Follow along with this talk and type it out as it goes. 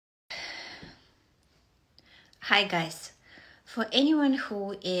Hi guys, for anyone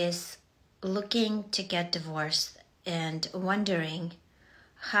who is looking to get divorced and wondering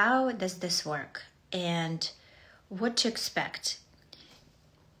how does this work and what to expect,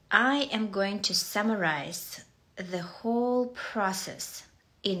 I am going to summarize the whole process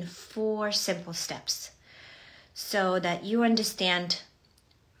in 4 simple steps so that you understand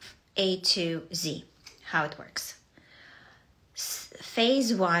A to Z, how it works.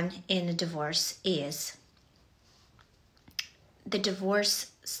 Phase 1 in a divorce is the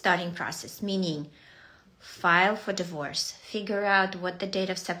divorce starting process, meaning file for divorce, figure out what the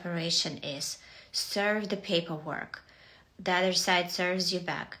date of separation is, serve the paperwork, the other side serves you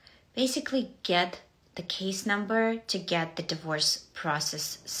back. Basically get the case number to get the divorce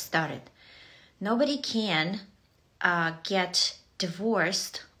process started. Nobody can get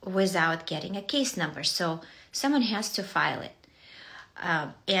divorced without getting a case number, so someone has to file it.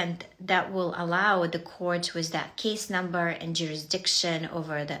 And that will allow the court with that case number and jurisdiction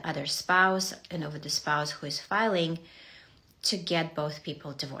over the other spouse and over the spouse who is filing to get both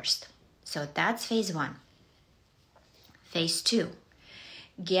people divorced. So that's phase 1. Phase 2,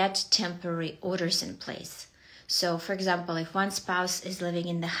 get temporary orders in place. So for example, if one spouse is living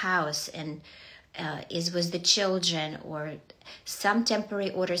in the house and is with the children, or some temporary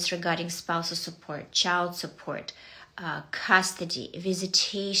orders regarding spousal support, child support, custody,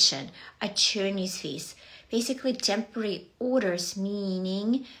 visitation, attorney's fees. Basically temporary orders,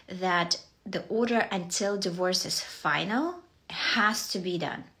 meaning that the order until divorce is final has to be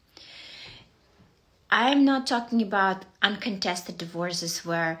done. I'm not talking about uncontested divorces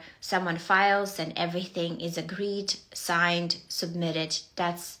where someone files and everything is agreed, signed, submitted.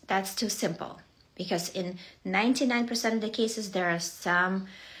 That's too simple, because in 99% of the cases there are some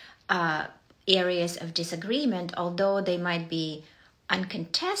areas of disagreement, although they might be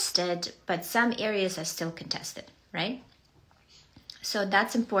uncontested, but some areas are still contested, right? So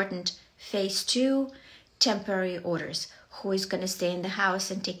that's important. Phase 2, temporary orders. Who is going to stay in the house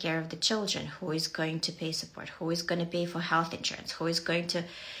and take care of the children? Who is going to pay support? Who is going to pay for health insurance? Who is going to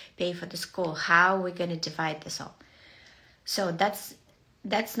pay for the school? How are we going to divide this all? So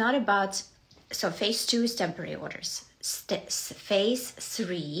that's not about, so phase 2 is temporary orders. Phase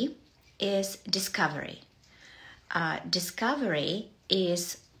 3 is discovery. Discovery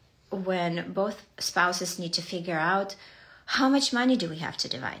is when both spouses need to figure out how much money do we have to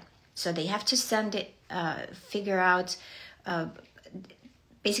divide. So they have to send it, figure out,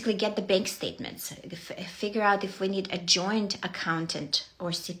 basically get the bank statements, figure out if we need a joint accountant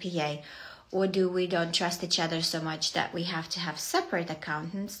or CPA, or do we don't trust each other so much that we have to have separate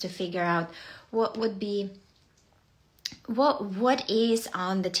accountants to figure out what would be, what is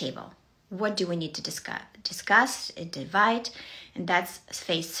on the table. What do we need to discuss, divide, and that's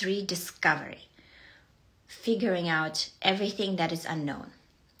phase 3, discovery. Figuring out everything that is unknown.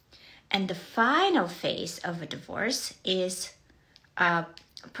 And the final phase of a divorce is a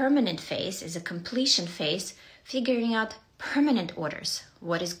permanent phase, is a completion phase, figuring out permanent orders.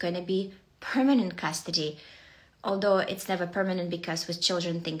 What is going to be permanent custody, although it's never permanent because with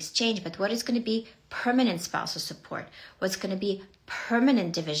children things change, but what is going to be permanent spousal support? What's going to be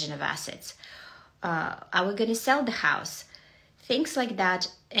permanent division of assets? Are we going to sell the house? Things like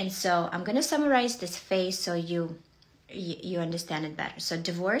that. And so I'm going to summarize this phase so you understand it better. So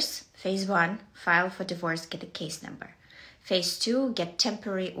divorce, phase 1, file for divorce, get a case number. Phase 2, get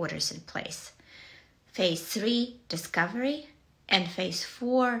temporary orders in place. Phase 3, discovery. And phase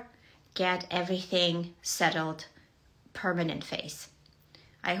 4, get everything settled, permanent phase.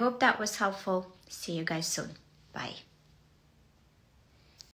 I hope that was helpful. See you guys soon. Bye.